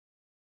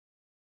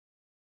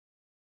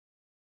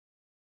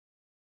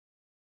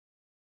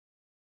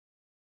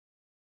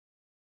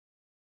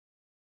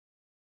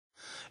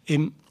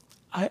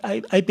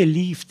I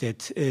believe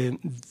that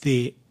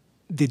the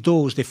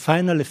dose, the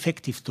final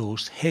effective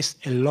dose, has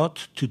a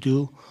lot to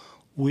do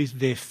with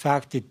the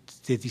fact that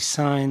the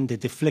design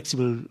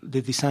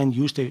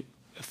used a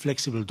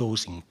flexible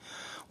dosing.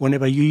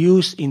 Whenever you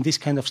use in this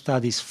kind of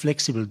studies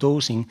flexible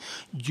dosing,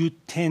 you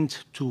tend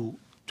to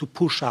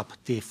push up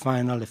the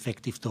final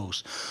effective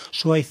dose.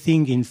 So I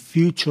think in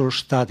future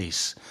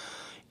studies,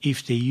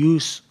 if they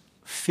use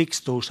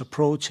fixed dose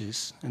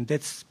approaches, and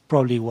that's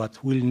probably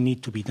what will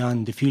need to be done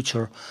in the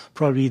future,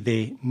 probably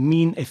the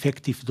mean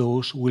effective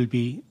dose will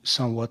be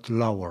somewhat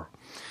lower.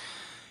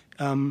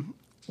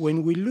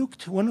 When we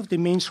looked, one of the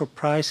main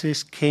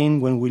surprises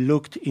came when we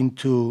looked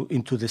into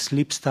the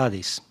sleep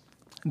studies.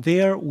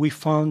 There we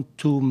found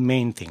two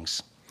main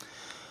things.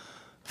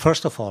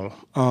 First of all,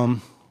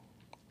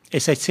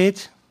 as I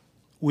said,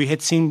 we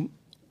had seen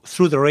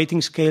through the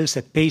rating scales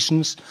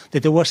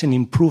that there was an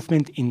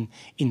improvement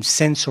in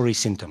sensory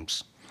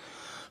symptoms.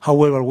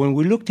 However, when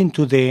we looked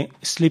into the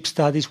sleep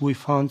studies, we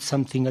found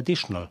something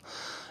additional.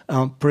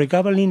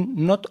 Pregabalin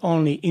not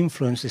only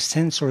influenced the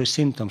sensory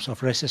symptoms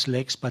of restless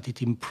legs, but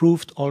it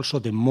improved also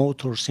the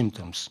motor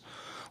symptoms,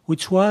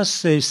 which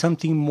was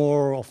something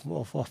more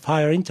of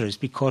higher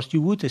interest, because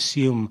you would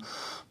assume,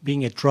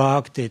 being a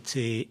drug that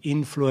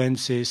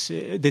influences,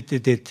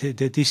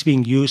 that is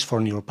being used for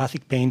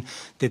neuropathic pain,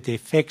 that the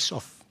effects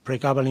of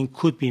pregabalin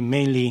could be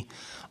mainly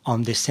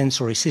on the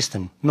sensory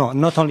system. No,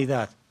 not only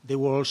that, they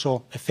were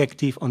also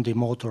effective on the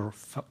motor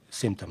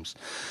symptoms.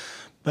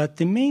 But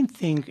the main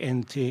thing,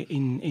 and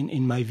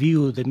in my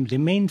view, the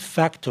main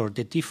factor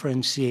that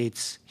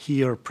differentiates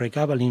here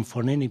pregabalin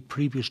from any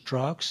previous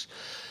drugs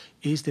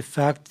is the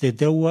fact that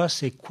there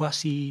was a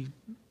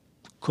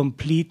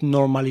quasi-complete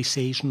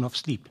normalization of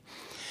sleep.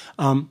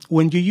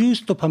 When you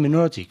use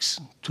dopaminergics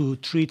to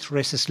treat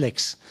restless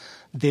legs,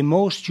 the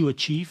most you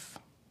achieve,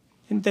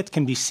 and that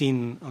can be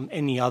seen on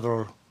any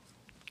other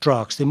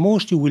drugs, the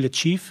most you will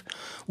achieve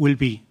will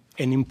be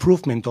an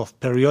improvement of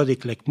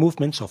periodic leg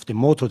movements, of the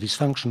motor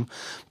dysfunction,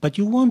 but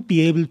you won't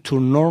be able to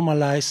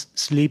normalize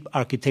sleep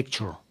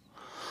architecture.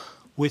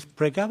 With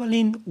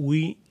pregabalin,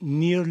 we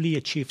nearly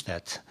achieved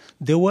that.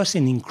 There was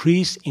an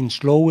increase in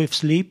slow-wave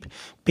sleep.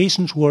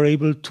 Patients were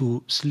able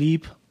to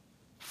sleep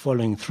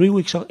following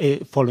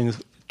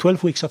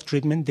 12 weeks of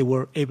treatment. They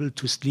were able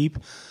to sleep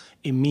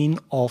a mean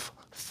of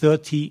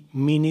 30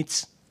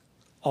 minutes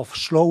of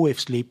slow-wave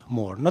sleep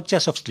more, not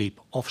just of sleep,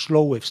 of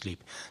slow-wave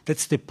sleep.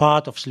 That's the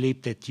part of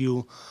sleep that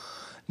you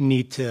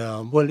need.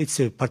 It's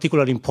a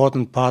particularly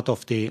important part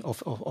of the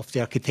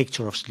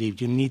architecture of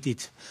sleep. You need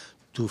it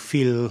to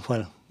feel,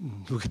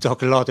 we can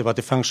talk a lot about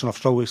the function of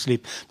slow-wave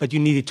sleep, but you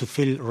need it to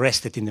feel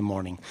rested in the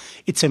morning.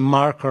 It's a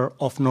marker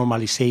of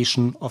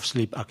normalization of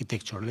sleep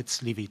architecture.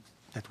 Let's leave it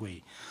that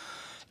way.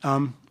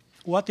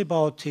 What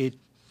about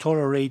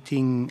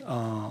tolerating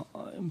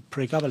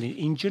pregabalin?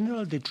 In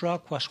general, the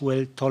drug was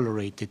well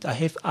tolerated. I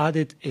have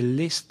added a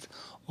list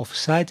of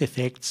side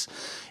effects,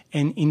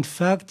 and in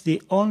fact,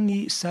 the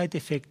only side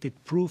effect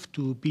that proved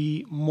to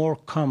be more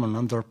common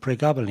under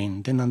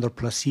pregabalin than under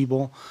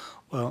placebo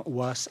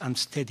was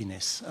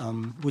unsteadiness,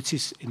 which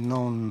is a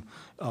known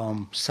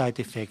side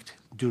effect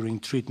during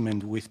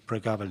treatment with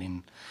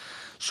pregabalin.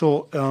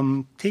 So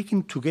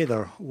taken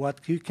together,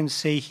 what you can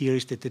say here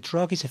is that the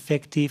drug is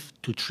effective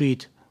to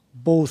treat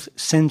both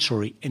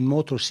sensory and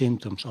motor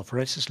symptoms of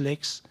restless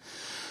legs,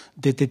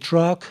 that the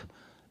drug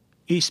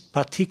is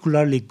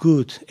particularly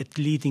good at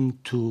leading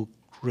to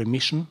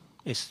remission,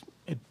 as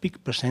a big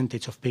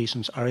percentage of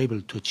patients are able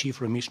to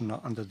achieve remission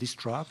under this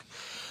drug,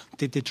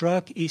 that the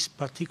drug is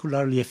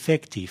particularly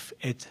effective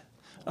at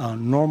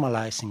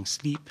normalizing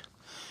sleep,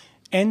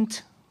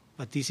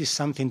 but this is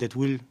something that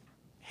will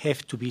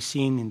have to be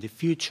seen in the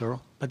future,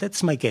 but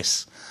that's my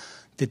guess,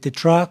 that the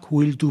drug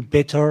will do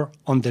better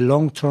on the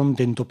long term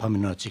than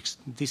dopaminergics.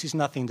 This is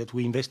nothing that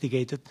we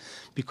investigated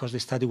because the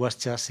study was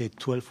just a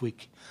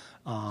 12-week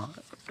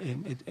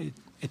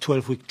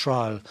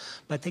trial.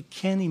 But I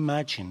can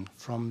imagine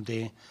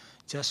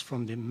just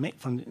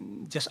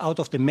out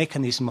of the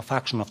mechanism of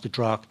action of the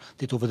drug,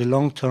 that over the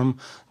long term,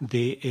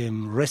 the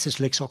restless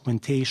legs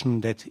augmentation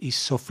that is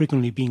so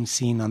frequently being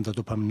seen under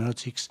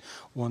dopaminergics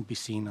won't be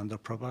seen under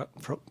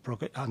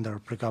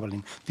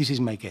pregabalin. This is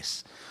my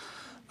guess.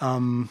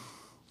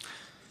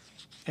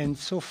 And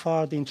so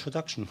far, the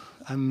introduction.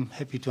 I'm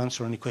happy to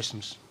answer any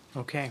questions.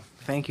 Okay.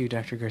 Thank you,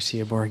 Dr.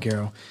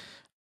 Garcia-Borriguero.